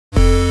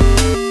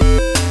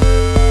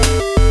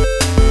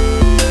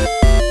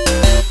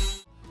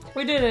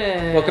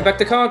welcome back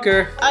to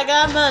Conker. I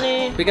got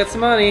money. We got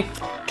some money.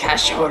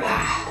 Cashola.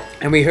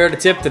 And we heard a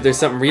tip that there's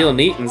something real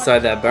neat inside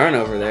that barn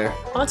over there.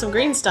 I want some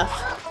green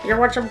stuff. You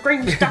want some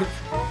green stuff?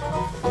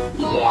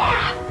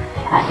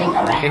 Yeah, I think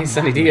around. Hey,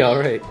 Sunny D,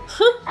 alright.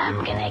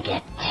 I'm gonna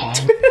get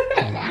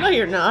 10. No,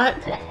 you're not.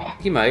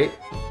 He might.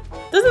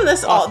 Doesn't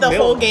this the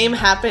whole game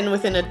happen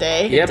within a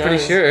day? Yeah, pretty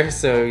sure,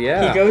 so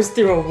yeah. He goes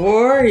through a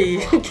war,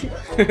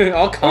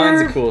 all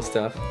kinds of cool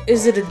stuff.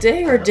 Is it a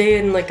day or a day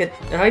in like a...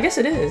 I guess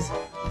it is.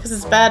 Because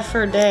it's bad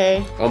for a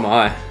day. Oh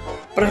my.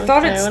 But I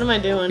thought it's... what am I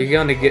doing? You're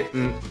going to get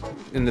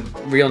in the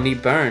real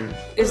neat barn.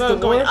 Is the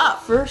going war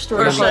up first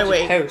or should I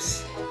wait?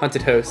 house?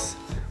 Haunted house.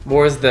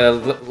 War's the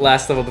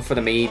last level before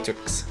the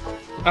Matrix.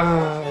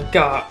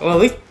 God. Well, at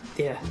least...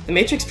 Yeah. The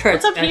Matrix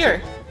part's What's up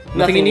here?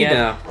 Nothing you need yet.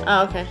 now.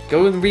 Oh, okay.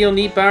 Go in the real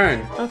neat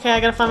barn. Okay, I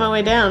gotta find my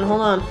way down. Hold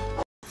on.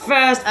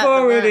 Fast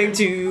forwarding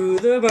to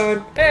the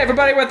barn. Hey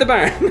everybody, we're at the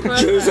barn.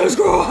 Jesus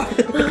Christ!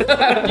 Do you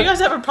guys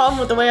have a problem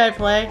with the way I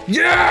play?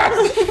 Yeah!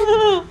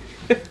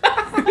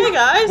 Hey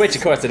guys. Which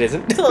of course it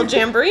isn't. It's a little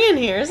jamboree in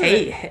here, isn't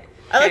it? Hey.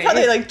 I like how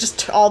they like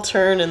just all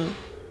turn and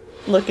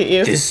look at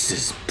you. This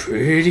is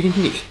pretty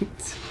neat.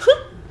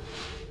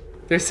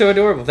 They're so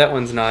adorable. That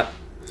one's not.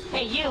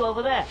 Hey, you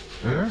over there.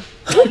 Huh?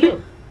 Hey,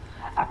 you.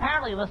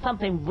 Apparently there's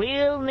something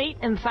real neat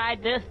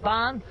inside this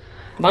barn.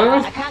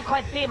 I can't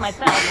quite see it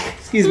myself.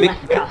 Excuse me.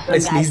 I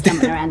sneezed.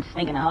 Jumping around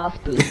stinking horse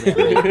poo.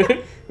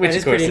 Which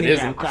of course it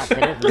isn't.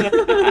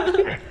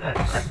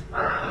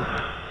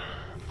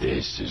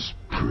 This is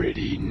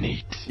pretty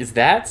neat. Is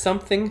that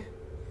something?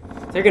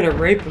 They're gonna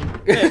rape him.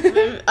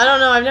 I don't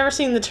know. I've never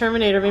seen the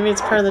Terminator. Maybe it's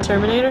part of the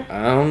Terminator.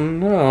 I don't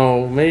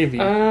know. Maybe.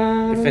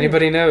 If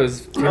anybody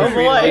knows, feel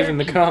free to leave in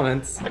the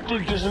comments.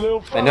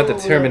 I know the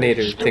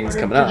Terminator thing's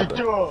coming up, but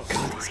God,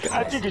 these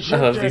guys. I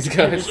love these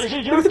guys.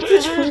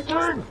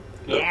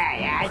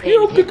 Yeah, I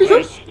think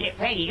it's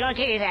Hey, you gonna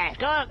kick his ass.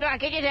 Go on,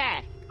 kick his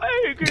ass.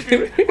 Hey, kick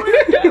his ass. Kick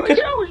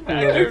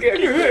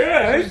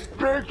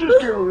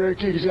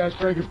his ass,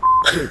 Frankie.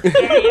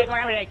 Yeah, go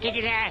over there, kick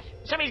his ass.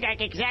 Somebody's gotta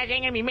kick his ass.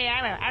 Ain't gonna be me.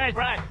 I'm his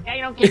brother. Yeah,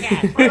 you don't kick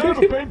ass. I'm a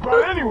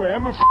paintball anyway.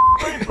 I'm a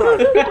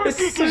paintball. Go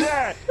kick his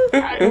ass.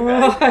 Okay.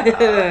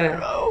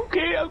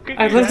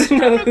 I'd love to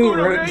know who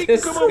wrote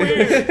this. Come over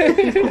here.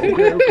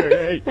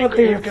 Okay. What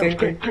they were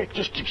thinking. Quick,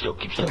 just keep still.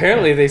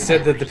 Apparently they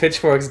said that the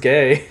pitchfork's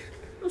gay.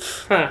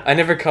 Huh. I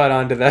never caught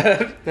on to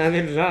that.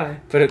 Neither did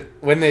I. But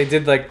when they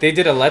did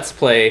a let's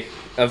play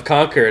of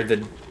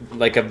Conker,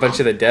 like a bunch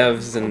of the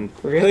devs and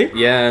Really?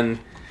 yeah, and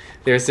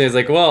they were saying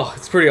like, well,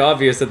 it's pretty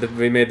obvious that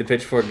we made the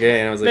pitchfork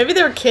gay, and I was like, Maybe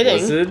they were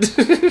kidding. was it?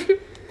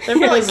 They're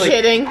probably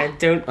kidding. I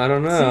don't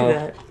know. see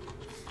that.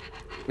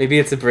 Maybe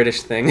it's a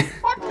British thing.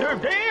 What the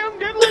damn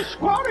diddly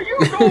squat are you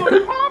doing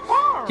in my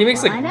farm? He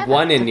makes like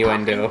one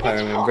innuendo, I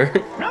remember.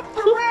 Up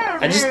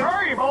around I just- here,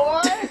 hurry,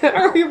 boy.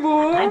 Hurry,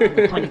 boy! I'm from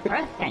the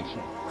 21st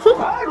century. I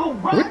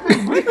don't want to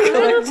be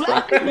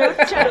like your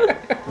child.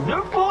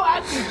 Therefore,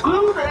 I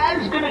conclude that I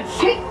was gonna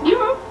kick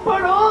your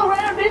foot all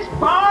around this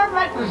barn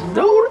like there's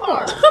no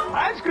tomorrow.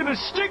 I was gonna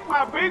stick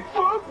my big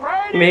foot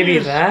right Maybe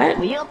in that?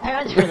 Were your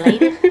parents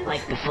related?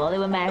 Like before they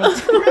were married?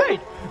 Right,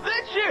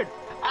 that's it.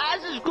 I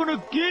was just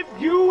gonna give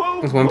you a...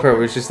 There's one part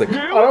where it's just like, I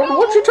don't know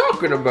what you're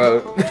talking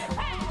about.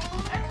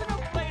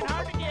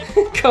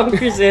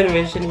 Conker's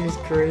animation is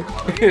great.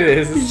 It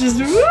is. He's just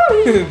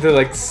The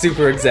like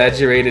super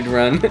exaggerated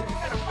run.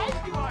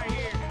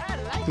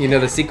 You know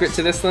the secret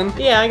to this, Lin?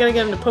 Yeah, I gotta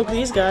get him to poke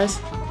these guys.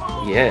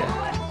 Yeah.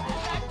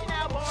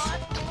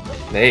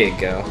 There you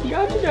go.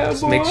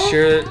 Just make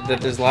sure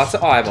that there's lots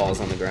of eyeballs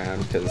on the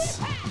ground, because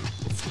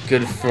it's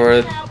good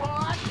for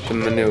the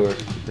manure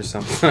or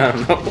something. I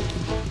don't know.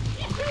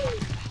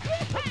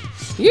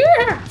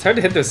 Yeah! It's hard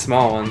to hit those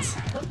small ones.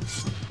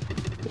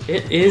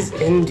 It is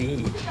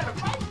indeed.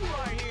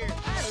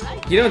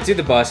 You don't do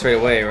the boss right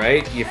away,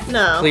 right? You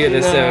No. clear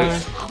this No.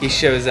 out, he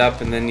shows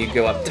up, and then you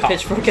go up top.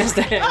 Pitchfork has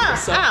to have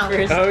this ow. up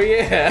first. Oh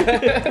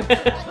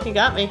yeah! He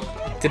got me.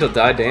 Diddle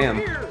die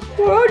damn.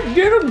 What?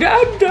 Diddle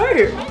damn!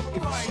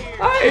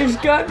 I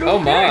just got no Oh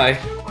my.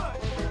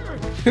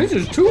 This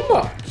is too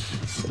much.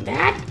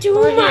 Not too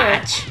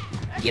much.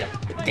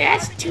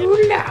 That's too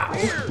loud.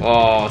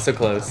 Oh, so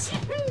close.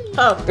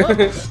 Oh,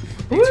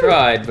 He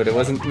tried, but it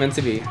wasn't meant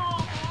to be.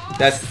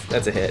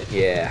 That's a hit,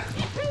 yeah.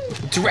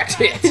 Direct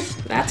hit!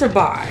 That's a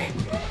buy.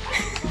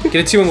 Get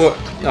a 2 and go.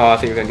 Oh, I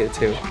thought you were gonna get a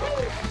 2.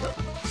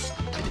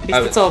 At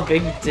least it's all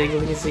big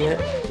digglies yet.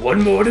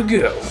 One more to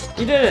go.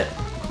 You did it.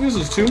 This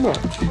is too much.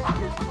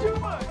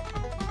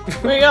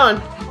 where you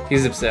going?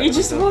 He's upset. You with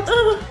just himself.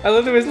 walked. I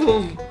love his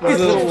little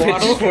little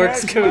waddle.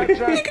 pitchforks going.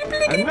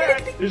 And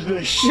that is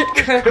the Shit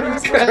crap.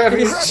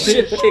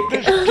 Shit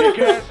kick.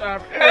 kick-ass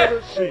I've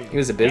ever seen. He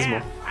was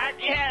abysmal.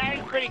 Yeah,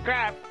 I'm pretty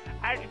crap.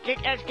 As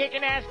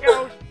kicking ass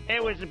goes,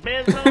 it was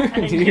abysmal.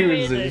 And He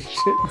was a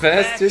shit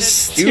bastard,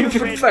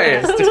 stupid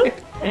bastard.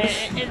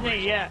 Isn't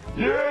it? Yeah.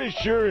 Yeah, he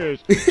sure is.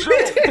 So,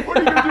 what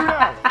are you gonna do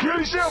now? Kill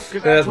yourself?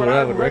 Because That's what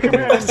I would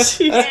recommend.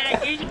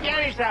 Yeah, you can kill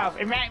yourself.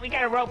 And Matt, we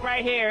got a rope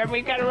right here.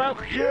 We got a rope.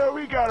 Yeah,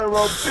 we got a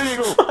rope. There you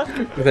go.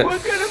 With that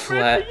What kind of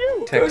friend flat are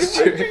you?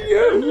 texture.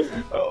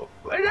 Oh,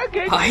 But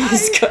okay,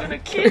 He's gonna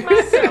kill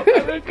myself. I'm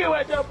gonna kill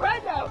myself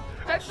right now.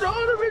 That's all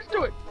there is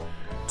to it.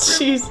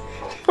 Jeez.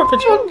 Poor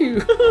Patrol.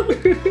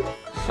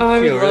 Oh, I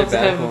would Feel really love to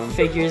bad have for him.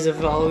 figures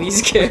of all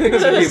these That'd be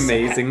characters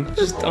amazing.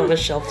 just on a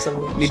shelf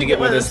somewhere. Need to get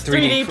one of those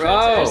 3D.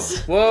 Oh,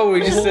 whoa! We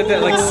just said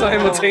that like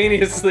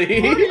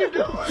simultaneously.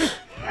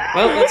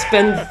 Well, let's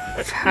spend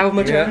how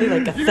much Yeah. are they?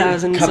 Like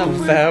 1,000 Couple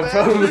something. fab,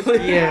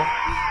 probably. Yeah.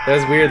 That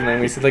was weird, man.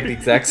 We said like the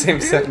exact same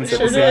sentence at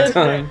the Sure same did.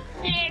 time.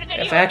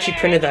 If I actually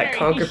printed that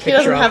Conker He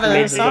doesn't picture have off and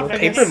an made a little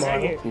esophagus. paper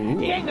model.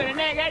 He ain't gonna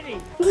nag, is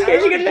he?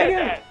 Here's your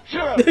nag.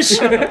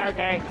 Shut up.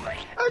 Okay.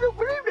 I don't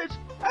believe this.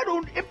 I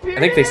don't appear I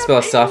think they to spell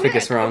have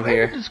esophagus any wrong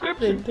here. They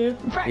description. do.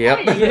 Yep.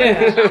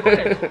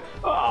 Yeah.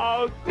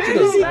 Oh,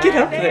 does he get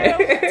up there?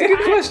 It's a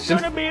good question.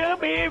 Gonna be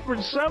up here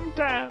for some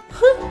time.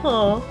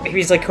 Oh. Maybe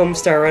he's like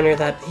Homestar Runner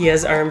that he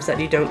has arms that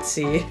you don't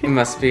see. It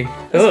must be.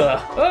 Ugh.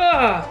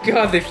 Ah!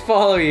 God, they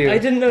follow you. I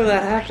didn't know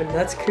that happened.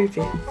 That's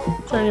creepy. Is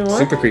there any more?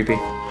 Super creepy.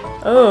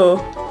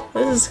 Oh.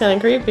 This is kind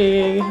of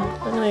creepy. I'm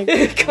gonna...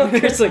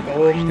 Conker's like,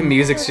 The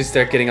music should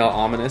start getting all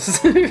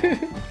ominous.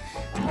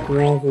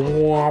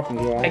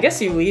 I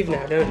guess you leave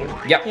now, don't you?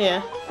 Yep.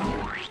 Yeah.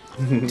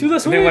 To the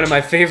They're one of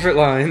my favorite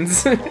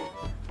lines.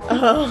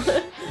 Oh.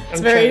 It's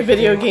I'm very trying to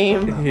video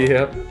game.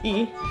 Yep.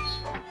 E.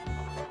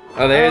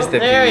 Oh, there's the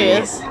there he V.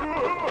 is.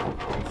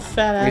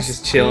 Fat ass. He's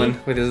just chilling V.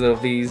 with his little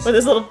V's. With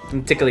his little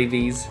Tickly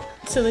V's.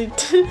 silly.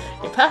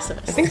 You're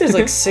pacifist. I think there's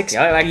like 6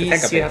 Yeah, I like to think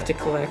bees of you it. have to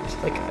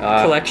collect, like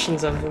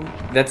collections of them.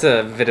 That's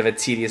a bit of a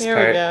tedious Here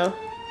part. we go.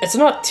 It's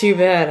not too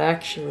bad,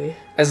 actually.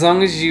 As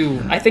long as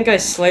you I think I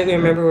slightly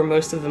remember where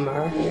most of them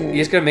are. you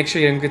just gotta make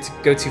sure you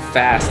don't go too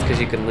fast because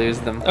you can lose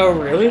them. Oh,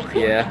 really?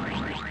 Yeah.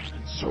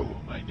 So,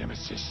 my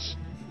nemesis.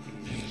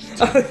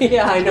 Oh,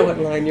 yeah, I know what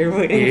line you're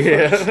waiting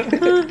Yeah.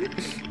 for.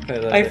 I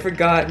love I it.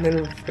 forgot, and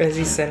then as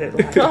he said it,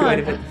 like, God. quite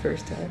a bit the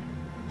first time.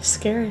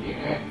 Scary.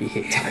 Yeah.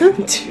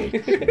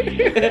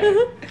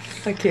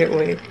 I can't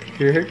wait.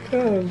 Here it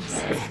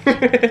comes.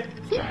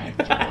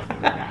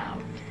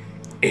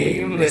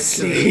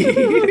 Aimlessly.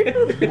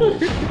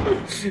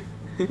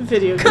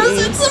 Video games.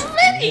 Because it's a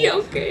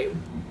video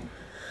game.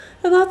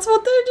 And that's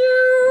what they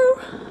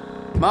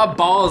do. My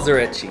balls are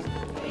itchy.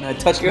 And I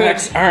touched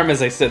Mac's arm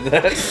as I said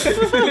that.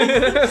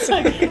 It's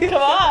like, come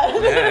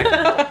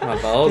on.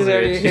 My balls He's are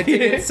already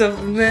hinting itchy. at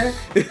something there.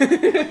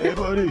 Hey,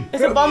 buddy.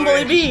 It's a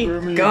bumblebee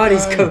bee. God,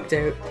 he's coked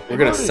out. We're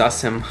gonna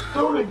suss him.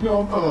 Don't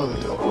ignore me. Oh,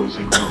 they always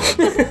ignore me.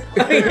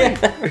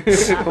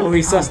 Oh,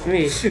 he sussed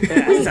me.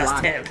 Yeah, I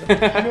sussed him. You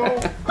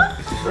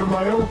know, in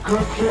my own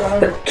country,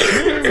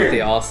 That's what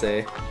they all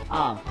say.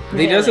 Oh,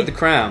 He does with the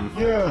crown.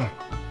 yeah.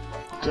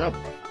 That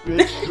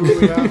bitch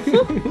threw me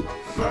out.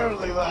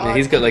 Apparently the Yeah,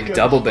 he's got like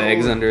double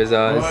bags under his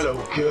I eyes.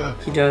 don't care.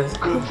 He does.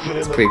 Couldn't fit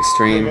in pretty the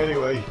extreme. thing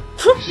Anyway,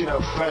 you see how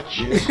fat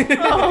she is?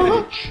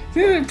 Bitch.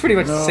 Yeah, pretty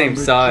much the No, same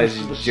but size,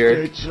 just you the jerk.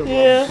 states of a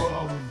Yeah.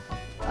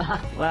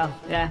 bum. well,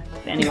 yeah.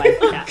 Anyway,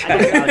 yeah, I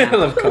gotta go I now.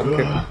 love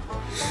Conker.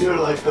 You're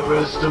like the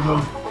rest of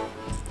them.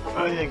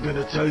 I ain't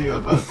gonna tell you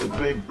about the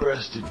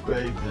big-breasted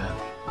babe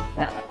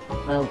then.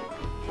 Well,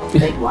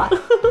 big what?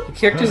 The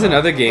characters in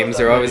other games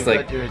are always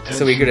like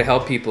so eager to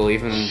help people,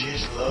 even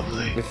She's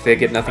lovely. if they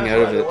get nothing out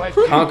of it.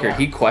 Conker,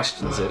 he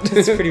questions it.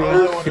 It's pretty All I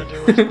much. want to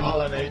do is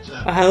pollinate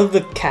them. I love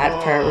the cat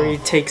part where he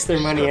takes their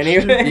money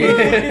anyway. You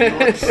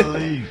don't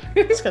believe.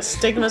 It's got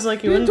stigmas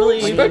like you wouldn't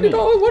believe. Spend it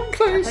all in one I thought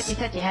place. you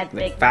said you had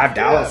big.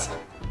 $5.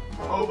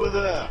 Over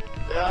there,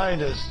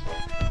 behind us.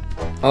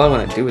 All I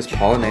want to do is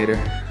pollinate her.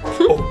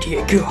 Oh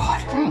dear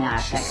God. Hang on a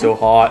second. So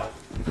hot.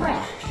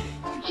 Fresh.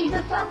 She's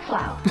a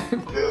sunflower.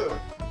 Yeah.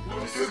 What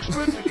did you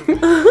expect it to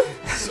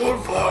be?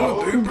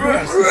 Sunflower, big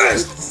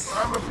breasts.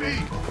 I'm a bee.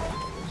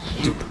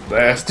 Stupid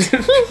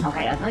bastard.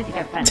 Okay, I was going to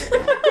get offended.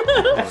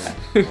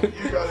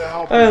 You gotta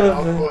help me I love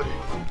out, that. buddy.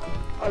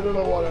 I don't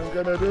know what I'm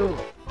gonna do.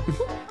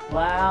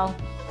 Well,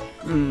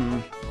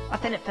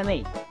 what's in it for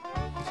me?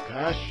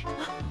 Cash?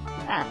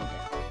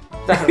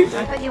 That'll do. That'll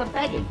I do. thought you were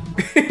begging.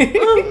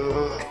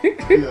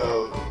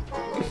 Yeah.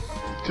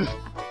 Just,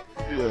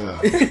 yeah.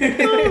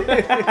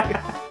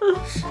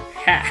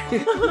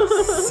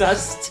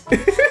 Sussed.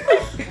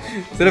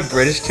 Is that a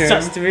British term?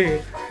 Sussed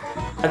weird.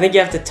 I think you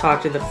have to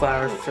talk to the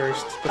flower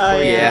first before Oh,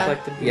 you yeah.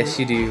 collect the bees. Yes,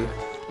 you do.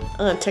 I'm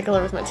gonna tickle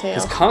her with my tail.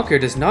 Because Conker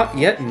does not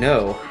yet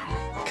know.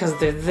 Because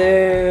they're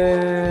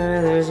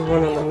there. There's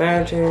one on the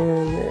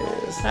mountain.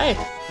 There's... Hey.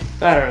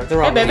 I don't know.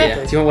 They're all Hey, baby. over the Do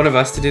place. you want one of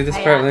us to do this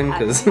Hey, part, Lin? can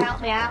Because you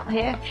help me out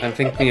here? I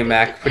think me and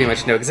Mac pretty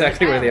much know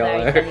exactly where they all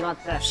He said he are.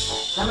 wants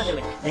some of it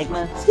with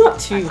stigmas. It's not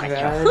too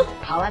bad.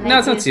 No,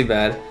 it's not too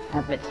bad.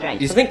 That's a bit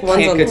strange. You I think one's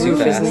can't on go the too roof,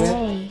 fast. isn't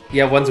it?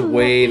 Yeah, one's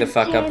way the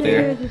fuck up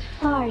there.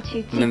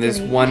 And then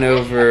there's one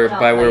over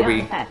by where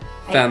we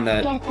found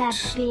that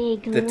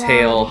the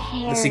tail,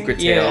 the secret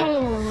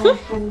tail.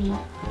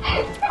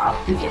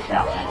 Off to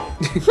yourself.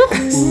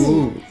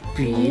 Ooh,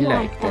 be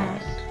like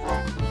that.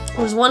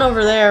 There's one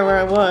over there where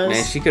I was.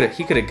 Man, he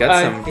could have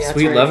got some yeah, that's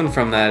sweet right. loving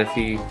from that if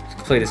he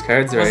played his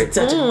cards right. Wasn't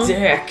such a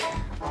dick.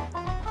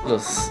 Little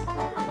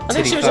I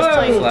think she was titty just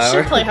playing.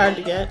 flower. She'd play hard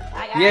to get.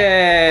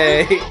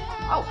 Yay!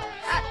 Oh,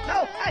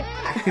 no,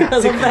 I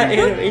love that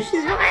animation.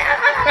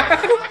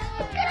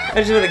 I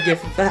just want a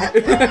gif of that.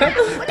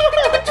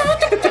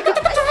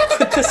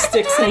 Put the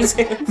sticks in his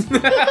hands.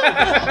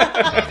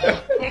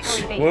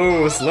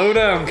 Whoa, slow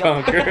down,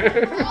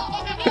 Conker.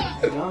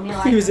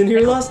 He was in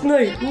here last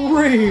night,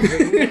 raving.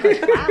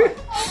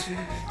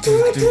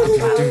 Do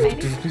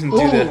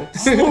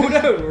Slow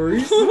down,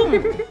 Reese.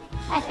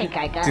 I think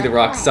I got the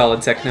rock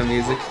solid techno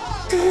music.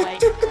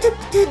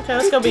 Okay,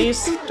 let's go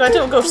bees. Do I have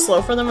to go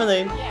slow for them, or are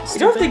they You don't have to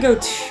stupid? go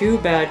too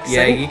bad. 'Cause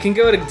Yeah, I think you can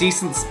go at a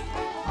decent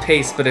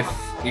pace, but if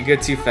you go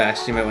too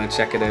fast, you might want to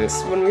check it out.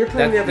 when we were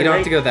playing the You other don't night,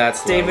 have to go that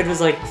slow. David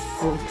was like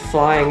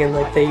flying and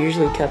like they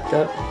usually kept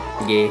up.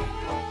 Yeah.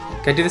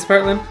 Can I do this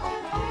part, Lynn?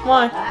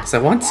 Why? Because I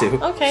want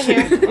to. Okay,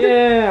 here.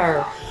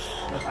 Yeah.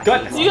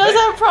 Goodness. You guys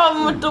have a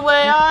problem with the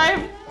way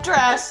I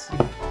dress?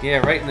 Yeah,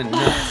 right in the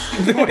nuts.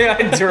 The way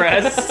I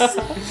dress.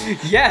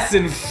 Yes,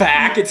 in I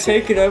fact. could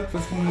take it up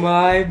with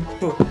my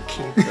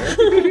bookkeeper.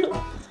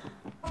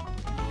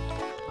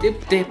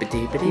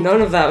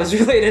 None of that was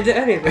related to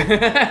anything.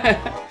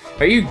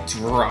 Are you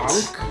drunk?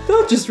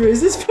 Don't just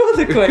raise this for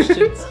other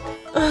questions.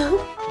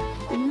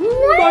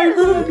 My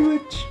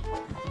language.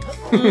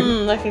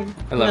 I can.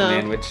 I love no.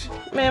 Manwich.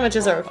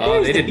 Manwiches are okay.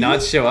 Oh, they did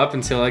not show up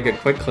until I got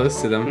quite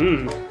close to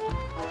them.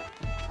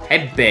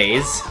 Hey,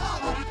 Baze.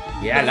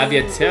 Yeah, I love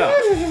you too.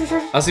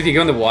 Also, if you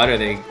go in the water,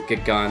 they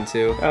get gone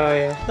too. Oh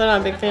yeah. They're not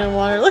a big fan of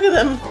water. Look at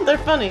them. They're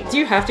funny. Do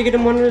you have to get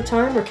them one at a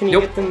time, or can you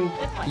Nope. get them?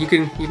 You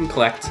can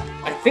collect.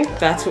 I think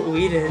that's what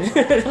we did.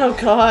 Oh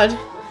God.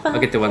 I'll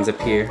get the ones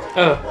up here.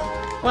 Oh.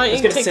 Why don't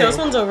you gonna take say. those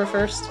ones over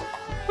first?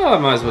 Oh, I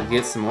might as well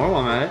get some more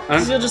while I'm at it. I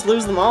Because don't- you'll just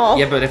lose them all.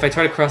 Yeah, but if I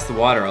try to cross the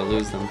water, I'll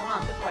lose them.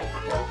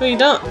 Well, you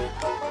don't.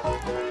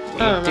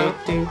 I don't know.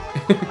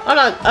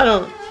 I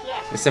don't.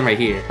 There's some right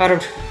here. I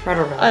don't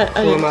know.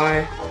 Who am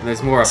I? And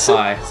there's more up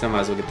high, so I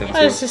might as well get them I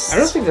too. was just. I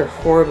don't think they're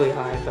horribly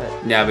high, but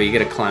Yeah, but you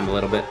gotta climb a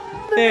little bit.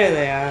 there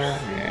they are.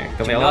 Yeah,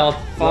 gotta be a not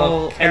little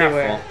fall careful.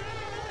 anywhere.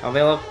 I'll be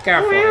a little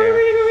careful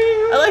here.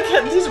 I like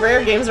how these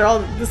rare games are all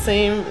the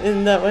same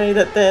in that way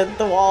that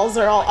the walls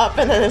are all up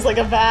and then there's like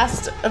a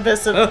vast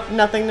abyss of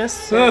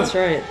nothingness. That's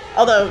right.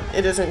 Although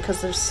it isn't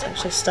because there's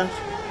actually stuff.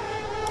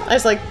 I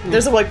just like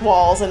there's like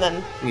walls and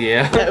then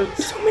Yeah.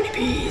 notes. So many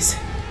bees.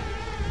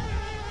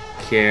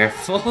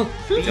 Careful.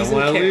 Bees Don't and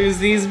want to carrots. lose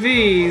these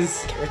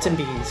bees. Carrots and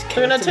bees.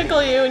 They're gonna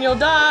tickle you and you'll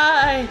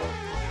die.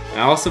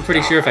 I'm also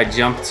pretty sure if I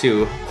jump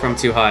from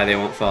too high, they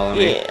won't follow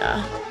me.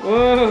 Yeah.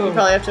 Whoa. You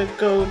probably have to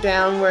go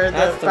down where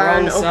That's the the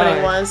barn wrong opening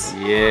side. was.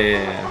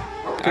 Yeah.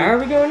 Are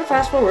we going to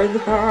fast forward the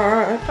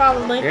part?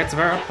 Probably. It's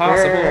very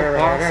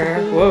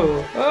possible.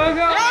 Whoa. Oh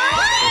god.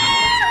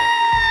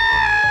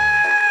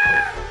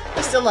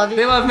 I still love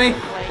They you. love me.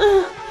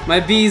 My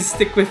bees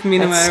stick with me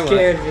no That matter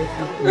scared me.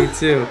 what. Me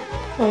too.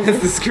 That's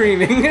the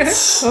screaming.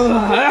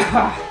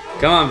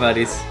 Come on,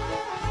 buddies.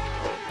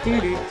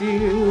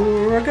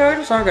 We're going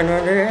to suck on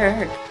our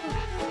dick.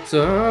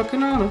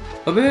 Sucking on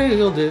a big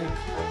old dick.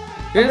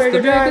 It's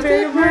the biggest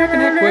dick American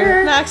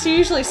anywhere. Max, you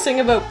usually sing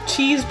about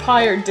cheese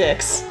pie or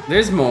dicks.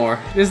 There's more.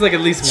 There's like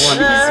at least one.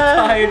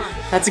 Pie.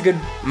 That's a good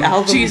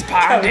album. Cheese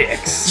pie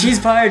dicks. Cheese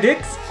pie or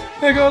dicks?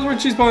 Hey guys, we're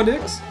cheese pie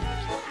dicks.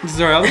 This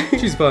is our album.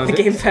 Cheese pie The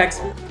dicks.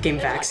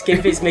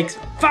 GameFace makes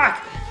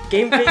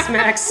GameFace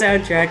Max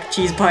soundtrack.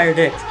 Cheese pie or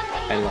dicks?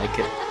 I like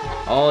it.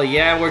 Oh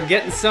yeah, we're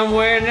getting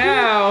somewhere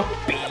now.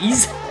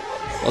 Bees.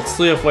 Let's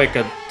see if we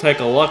can take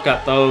a look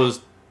at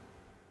those.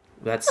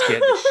 That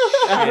scared the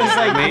shit I was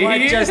out of like, me.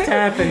 what just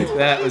happened?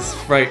 That was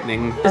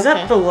frightening. Is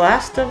that the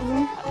last of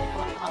them?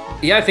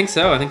 Yeah, I think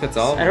so. I think that's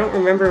all. I don't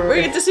remember. We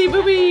get to see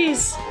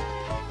boobies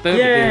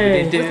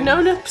Yay. with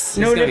no nips.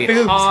 It's gonna be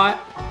boobs. hot.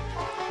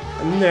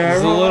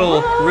 It's a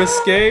little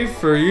risque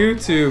for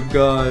YouTube,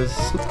 guys.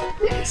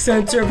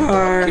 censor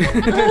bar.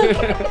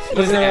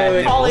 Just add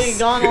nipples.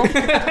 Polygonal.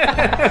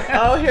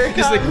 Oh, here it comes.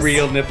 Just like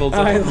real nipples.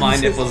 I With my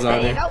love this. nipples on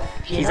it.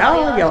 She's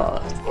all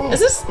yours. Is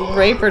this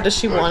rape or does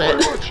she want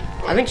it?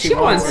 I think She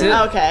wants it.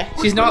 Okay.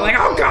 She's not like,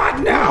 oh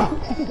god, no!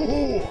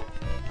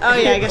 Oh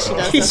yeah, I guess she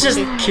does. He's just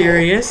doesn't she?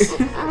 curious.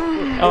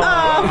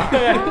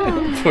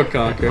 Oh. Poor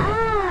Conker.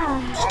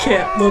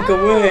 Can't look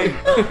away.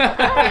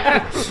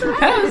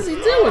 How's he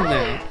doing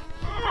that?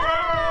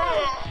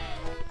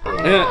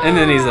 Yeah, and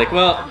then he's like,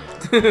 well,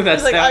 that's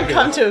He's like, how it I've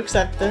come goes. to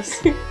accept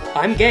this.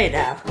 I'm gay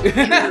now.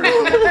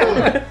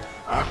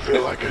 I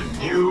feel like a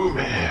new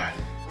man.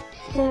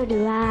 So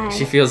do I.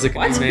 She feels like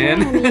a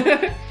man.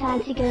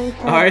 Fancy going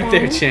for Alright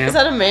there, Is champ.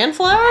 that a man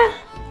flower?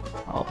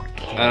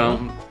 Okay.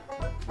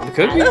 It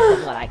could be.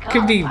 That's what I call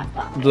Could be my a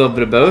thumb. little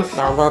bit of both.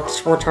 Now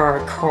that's what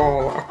I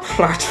call a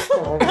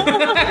platform.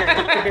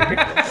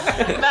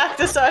 Mac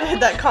decided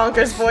that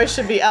Conker's voice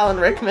should be Alan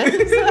Rickman.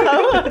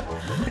 So.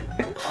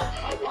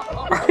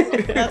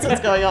 That's what's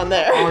going on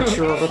there. Aren't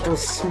you a little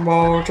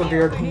small to be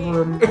a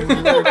grim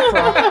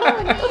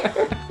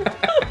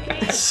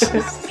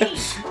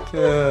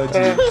Oh,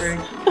 geez.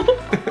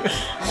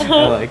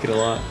 I like it a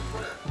lot.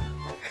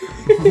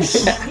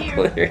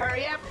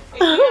 Hurry up.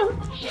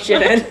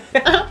 Shit.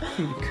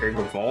 Kurt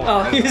Revolt.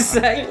 Oh, he was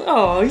saying,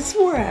 oh, he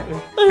swore at me.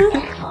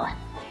 Excellent.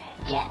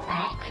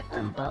 jetpacks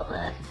and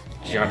butlers.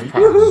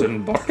 Jetpacks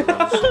and butlers.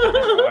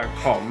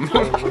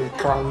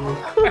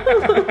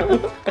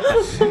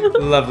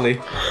 Lovely.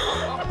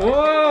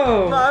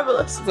 Whoa!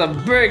 Marvelous. It's a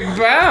big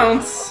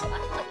bounce.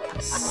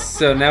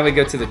 So now we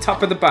go to the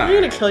top of the barn. Are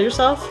you gonna kill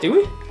yourself? Do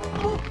we?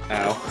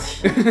 Ow.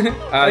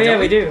 Oh yeah,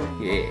 we do.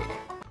 Yeah.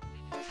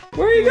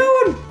 Where are you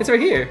going? It's right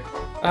here.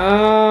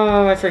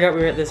 Oh, I forgot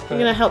we were at this point. You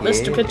gonna help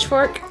Mr.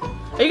 Pitchfork?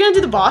 Are you gonna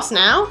do the boss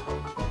now?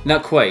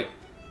 Not quite.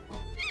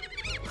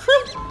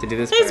 To do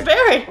this Hey, it's part.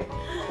 Barry.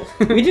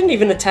 We didn't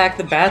even attack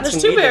the bats. There's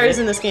when two we did berries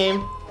it. in this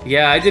game.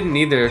 Yeah, I didn't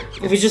either.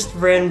 We just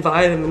ran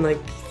by them and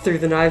like threw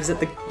the knives at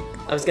the.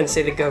 I was gonna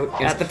say the goat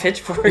at the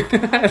pitchfork.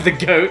 The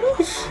goat.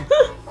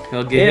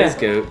 He'll get his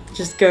goat.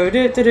 Just go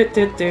do do do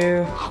do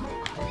do.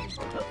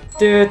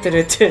 Do do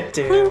do do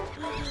do.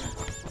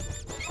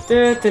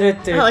 Do do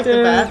do. I like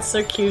the bats.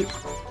 They're cute.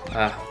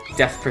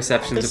 Depth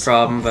perception's a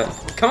problem, but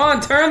come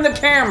on, turn the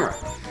camera.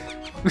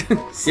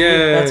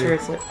 Yeah. That's where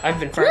it's. I've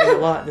been farting a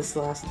lot this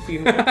last few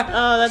minutes.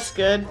 Oh, that's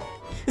good.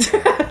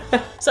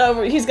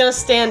 So he's gonna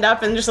stand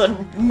up and just a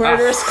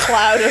murderous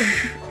cloud of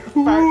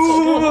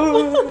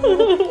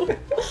farts.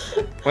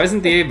 Why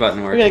isn't the A button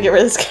We're working? gonna get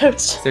rid of this couch.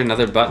 Is there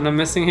another button I'm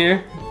missing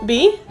here?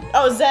 B?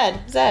 Oh, Z.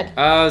 Z.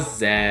 Oh,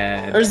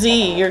 Zed. Or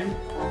Z. You're.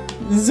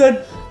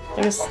 Zed.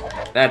 I guess.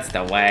 That's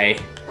the way.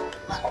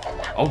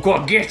 I'll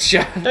go get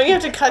ya. Don't you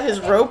have to cut his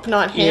rope,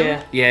 not him?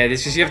 Yeah. Yeah,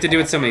 it's just you have to do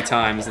it so many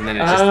times, and then it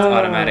just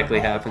automatically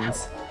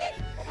happens.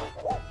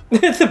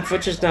 The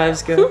butcher's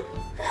knives go.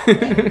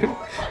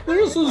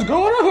 This is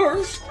gonna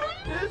hurt.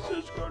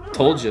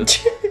 Told you.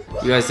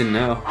 You guys didn't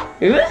know.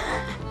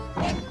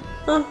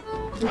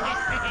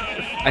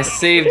 I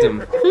saved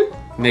him.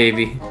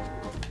 Maybe.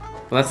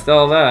 Well, that's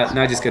all that.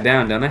 Now I just go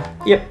down, don't I?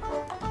 Yep.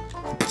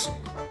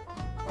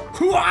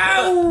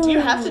 Wow! Do you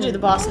have to do the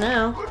boss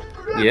now?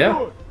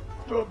 Yeah.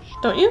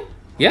 Don't you?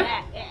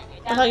 Yeah.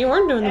 I thought you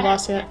weren't doing the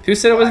boss yet. Who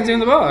said I wasn't doing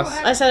the boss?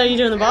 I said, are you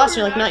doing the boss?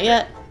 You're like, not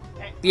yet.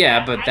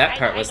 Yeah, but that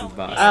part wasn't the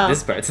boss. Oh.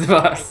 This part's the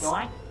boss.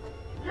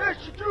 Yes,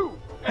 you do.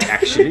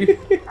 Actually.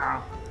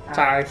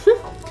 Sorry.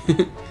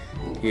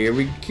 Here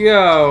we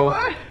go.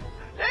 What?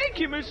 Thank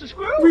you, Mr.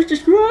 Squirrel. Mr.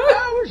 Squirrel.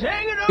 I was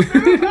hanging up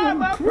there by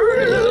my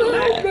pretty little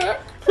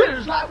neck. It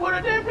was like one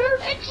of them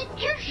little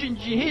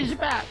executions you hear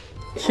about.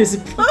 His.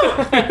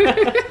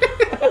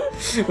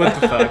 What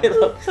the fuck?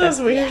 That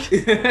was weird.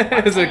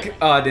 It was an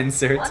odd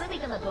insert. What are we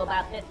gonna do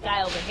about this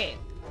guy over here?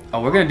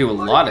 Oh, we're gonna do a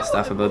lot of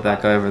stuff about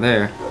that guy over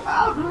there.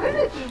 I'll do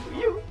anything for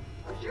you.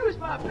 You was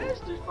my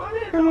bestest buddy.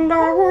 And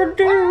I would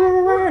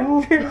do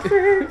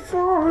anything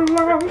for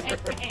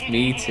love.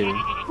 Me too.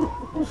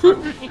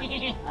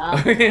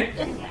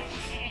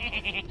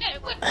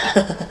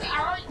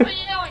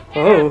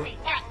 Oh,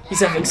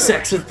 he's having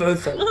sex with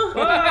both of them.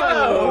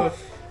 Whoa!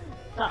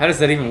 How does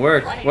that even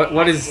work?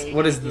 What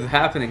is the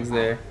happenings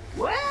there?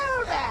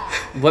 Well, now.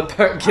 What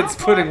part gets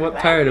put in what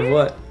part of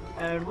what?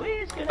 And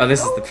we're gonna Oh,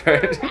 this is the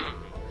part.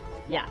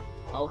 Yeah,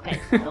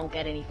 okay. Don't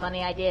get any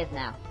funny ideas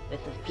now.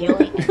 This is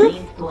purely a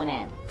means to an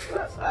end.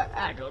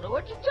 I don't know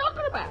what you're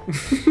talking about.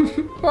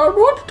 What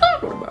you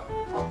talking about?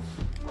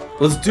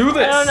 Let's do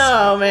this. I don't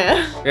know,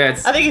 man. Yeah,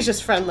 it's. I think he's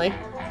just friendly.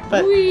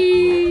 But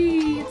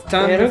Whee! It's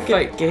time Yeah, I to don't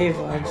fight. get gay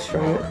vibes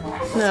from it.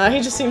 no, he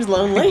just seems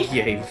lonely.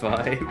 Gay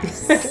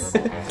vibes.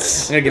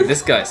 I'm gonna give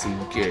this guy some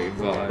gay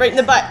vibes. Right in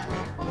the butt.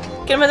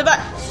 Get him in the butt.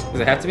 Does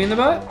it have to be in the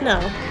butt? No.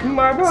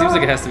 My butt. Seems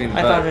like it has to be in the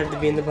I butt. thought it had to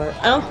be in the butt.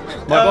 I don't.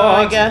 My oh,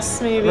 I butt.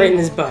 guess maybe. Right in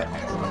his butt.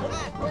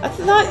 I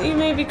thought you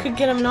maybe could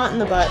get him not in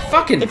the butt.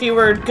 Fucking. If you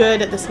were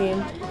good at this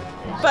game.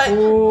 But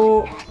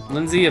Oh,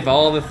 Lindsay, of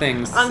all the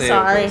things to I'm say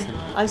sorry. a person.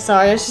 I'm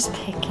sorry. I was just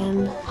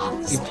picking.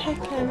 Just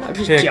picking. I'm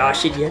just Pick.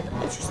 joshing you.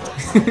 I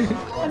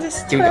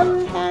just Here we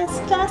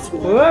go. just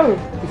Whoa.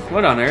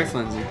 What on earth,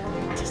 Lindsay?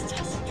 I'm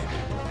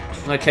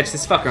gonna catch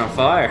this fucker on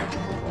fire.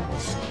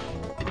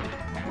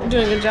 I'm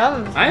doing a good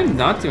job. I'm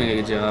not doing a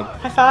good job.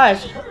 High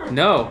five.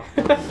 No.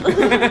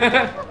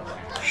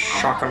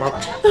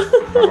 Chocolate.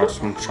 I want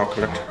some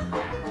chocolate.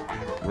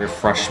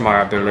 Refresh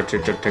my ability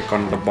to tick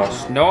on the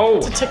boss.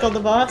 No! To tickle the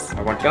boss.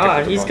 I want to God,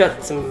 tickle the he's boss.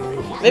 got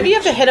some. Maybe you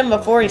have to hit him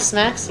before he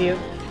smacks you.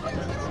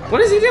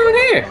 What is he doing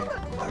here?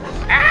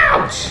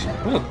 Ouch!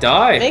 We'll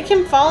die. Make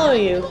him follow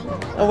you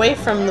away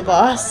from the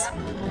boss.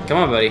 Come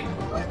on, buddy.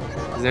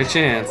 Is there a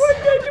chance?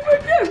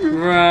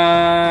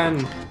 Run!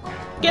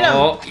 Get him.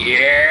 Oh,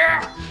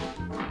 yeah!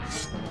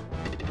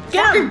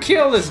 Get Fucking him.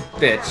 kill this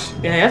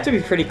bitch! Yeah, you have to be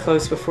pretty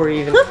close before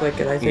you even click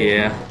it, I think.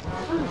 Yeah.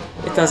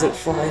 It doesn't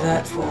fly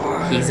that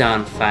far. He's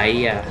on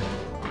fire.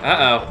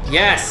 Uh-oh.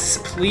 Yes,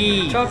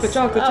 please! Chocolate,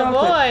 chocolate, Oh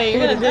chocolate. boy,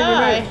 you're gonna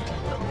die.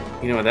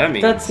 You know what that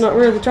means. That's not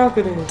where the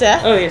chocolate is.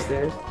 Death? Oh, yes,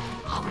 there is.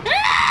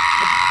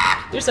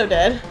 You're so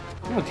dead.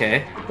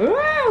 Okay. As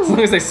Wow. long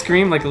as I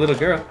scream like a little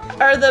girl.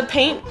 Are the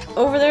paint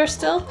over there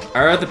still?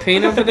 Are the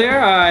paint over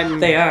there? I'm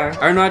They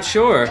are. not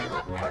sure.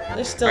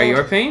 They're still. Are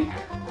your paint?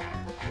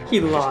 He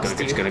lost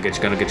you. Gonna get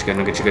you.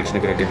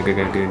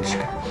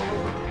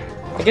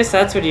 I guess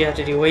that's what you have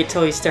to do. Wait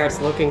till he starts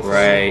looking for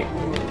Right.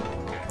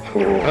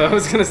 I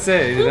was gonna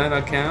say, did that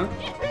not count?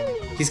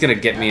 He's gonna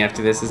get me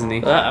after this, isn't he?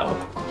 you. Uh-oh.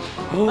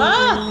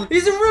 Ah!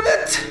 He's a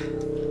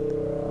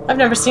ribbit! I've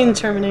never seen the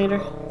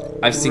Terminator.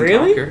 I've seen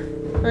Really?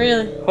 Conker.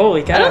 Really?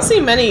 Holy cow. I don't see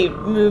many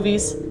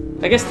movies.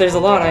 I guess there's a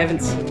lot I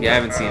haven't seen. Yeah, I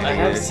haven't seen it I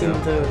either, have seen so.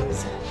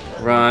 those.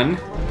 Run.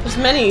 There's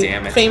many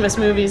Damn it. famous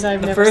movies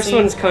I've The never first seen.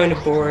 one's kind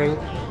of boring.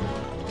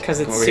 Because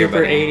it's Over here,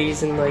 super buddy.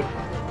 80s and like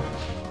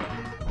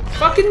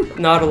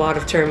Fucking. not a lot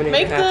of Terminator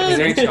Make the- Is there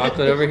happening. any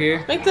chocolate over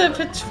here? Make the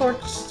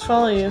pitchforks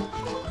follow you.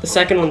 The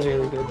second one's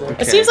really good though.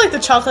 Okay. It seems like the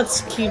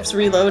chocolate keeps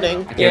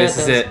reloading. Okay, Yeah, this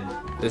it is does.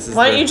 it. This is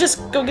Why the... don't you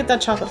just go get that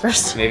chocolate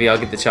first? Maybe I'll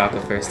get the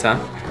chocolate first, huh?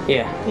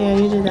 Yeah. Yeah,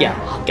 you do that.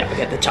 Yeah. Gotta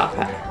get the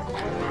chocolate.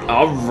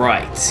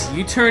 Alright.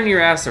 You turn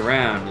your ass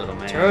around, little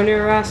man. Turn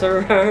your ass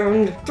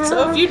around.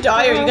 So if you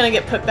die, are you gonna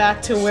get put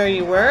back to where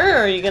you were, or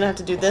are you gonna have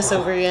to do this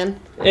over again?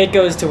 It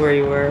goes to where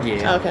you were.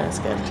 Yeah. Okay, that's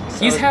good.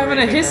 He's having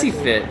a very hissy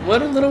fit.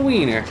 What a little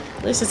wiener.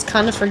 At least it's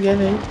kind of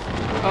forgiving.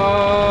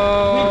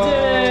 Oh.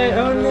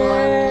 Oh no.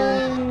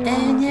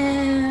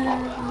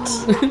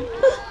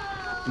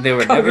 They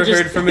were Conker never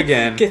just heard from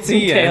again. Gets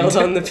The impaled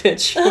end. on the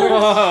pitch.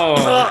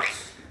 Whoa.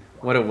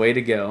 What a way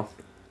to go.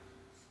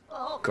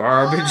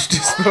 Garbage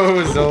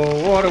disposal.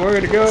 What a way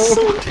to go.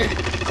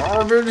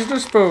 Garbage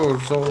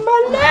disposal.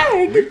 My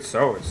leg.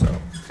 So and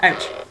so.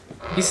 Ouch.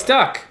 He's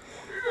stuck.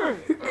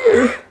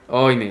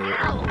 Oh, he made it.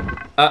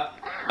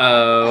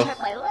 Uh-oh. Hurt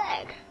my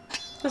leg.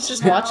 Let's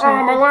just watch Oh,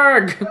 him. my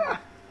leg.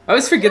 I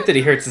always forget that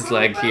he hurts his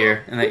leg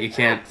here and that you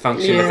can't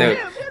function Yeah. without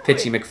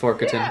Pitchy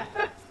McForkerton.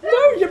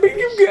 No, you mean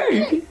you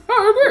gay.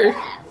 Oh,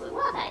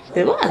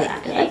 okay. It was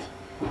that good.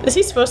 Is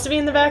he supposed to be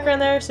in the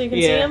background there so you can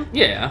see Yeah. him?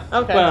 Yeah.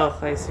 Okay. Well,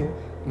 I see.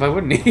 Why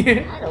wouldn't he?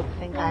 I don't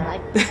think I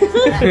like the sound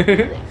of that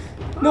music.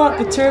 Not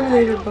the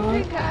Terminator,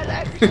 Bob. I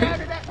like the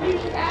sound of that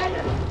music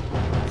either.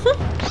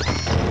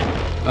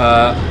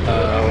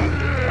 Uh-oh.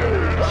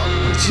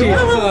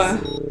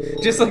 Jesus.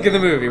 Just like in the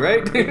movie,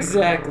 right?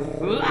 Exactly.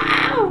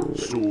 Around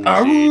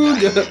here,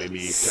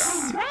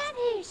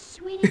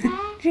 sweetie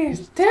pie.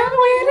 Just tell me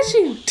where to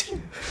shoot.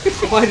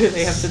 Why do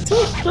they have to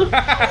talk?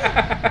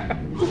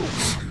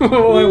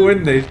 Why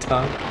wouldn't they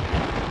talk?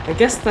 I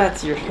guess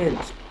that's your hint,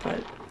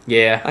 but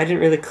Yeah. I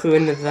didn't really clue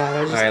into that.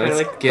 I was just Alright, kind of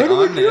let's like, get what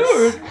do on we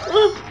this. do?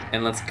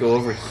 And let's go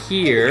over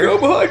here. Go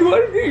behind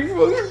one of these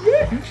fucking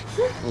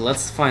bitch.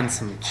 Let's find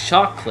some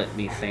chocolate,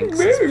 methinks.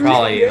 It's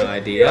probably an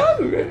idea.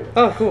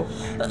 Oh, cool.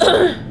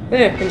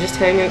 Yeah, and just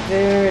hang out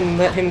there and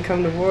let him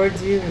come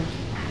towards you.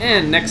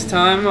 And next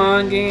time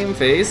on Game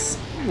Face,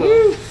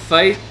 we'll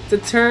fight the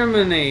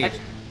Terminator.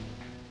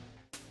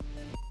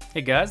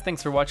 Hey guys,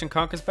 thanks for watching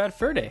Conker's Bad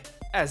Fur Day.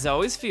 As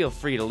always, feel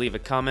free to leave a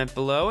comment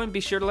below and be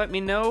sure to let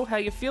me know how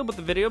you feel about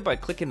the video by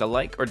clicking the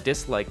like or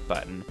dislike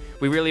button.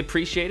 We really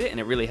appreciate it and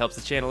it really helps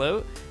the channel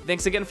out.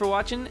 Thanks again for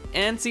watching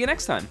and see you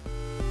next time.